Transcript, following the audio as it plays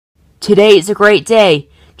Today is a great day.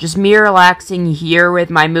 Just me relaxing here with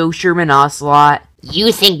my mushroom and ocelot.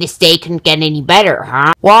 You think this day couldn't get any better,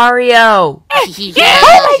 huh? Wario! Oh my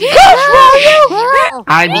gosh, Wario!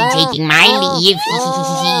 I'll be taking my leave.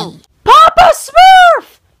 Papa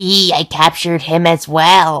Smurf! I captured him as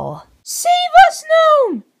well. Save us,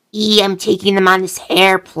 Gnome! I'm taking them on this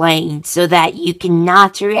airplane so that you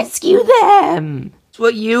cannot rescue them. That's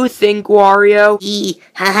what you think, Wario.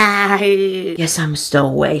 Guess I'm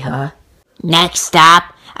stowaway, huh? Next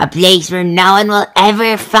stop, a place where no one will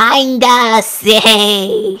ever find us.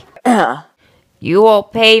 You will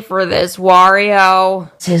pay for this, Wario.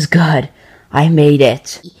 This is good. I made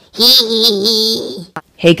it.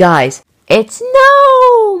 Hey guys, it's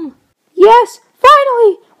Gnome! Yes,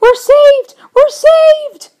 finally! We're saved! We're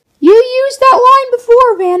saved! You used that line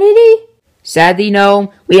before, Vanity. Sadly, Gnome,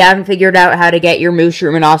 we haven't figured out how to get your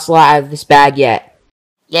mushroom and ocelot out of this bag yet.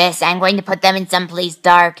 Yes, I'm going to put them in someplace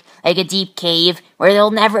dark, like a deep cave, where they'll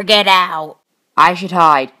never get out. I should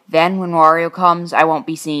hide. Then, when Wario comes, I won't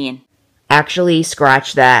be seen. Actually,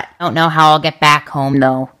 scratch that. Don't know how I'll get back home,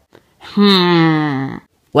 though.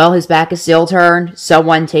 Well, his back is still turned.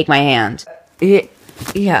 Someone take my hand.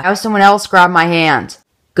 Yeah. Now someone else grab my hand.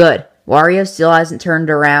 Good. Wario still hasn't turned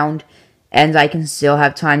around, and I can still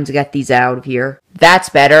have time to get these out of here. That's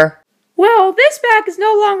better. Well, this bag is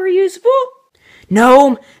no longer usable.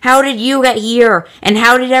 Gnome, how did you get here? And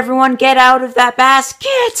how did everyone get out of that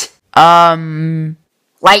basket?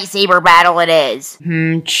 Lightsaber battle it is.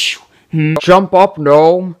 Jump up,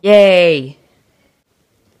 Gnome. Yay.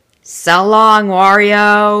 So long,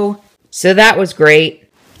 Wario. So that was great.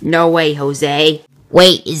 No way, Jose.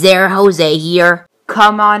 Wait, is there a Jose here?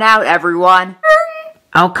 Come on out, everyone.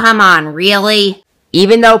 Oh, come on, really?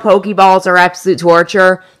 Even though Pokeballs are absolute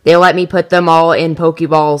torture, they let me put them all in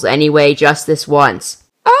Pokeballs anyway, just this once.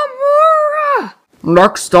 Amora!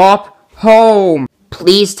 Next stop, home.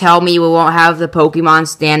 Please tell me we won't have the Pokemon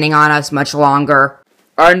standing on us much longer.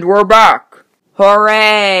 And we're back.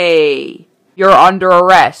 Hooray! You're under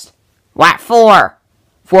arrest. What for?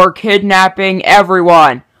 For kidnapping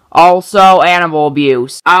everyone. Also animal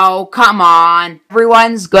abuse. Oh, come on.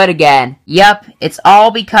 Everyone's good again. Yep, it's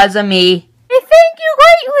all because of me. Thank you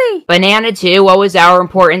greatly! Banana 2, what was our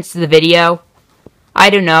importance to the video? I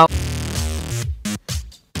don't know.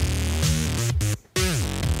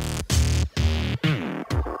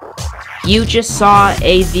 You just saw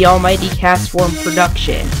a The Almighty Castform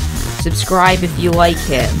production. Subscribe if you like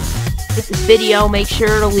him. If this video, make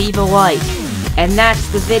sure to leave a like. And that's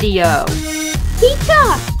the video.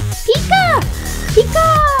 Pika! Pika!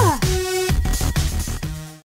 Pika!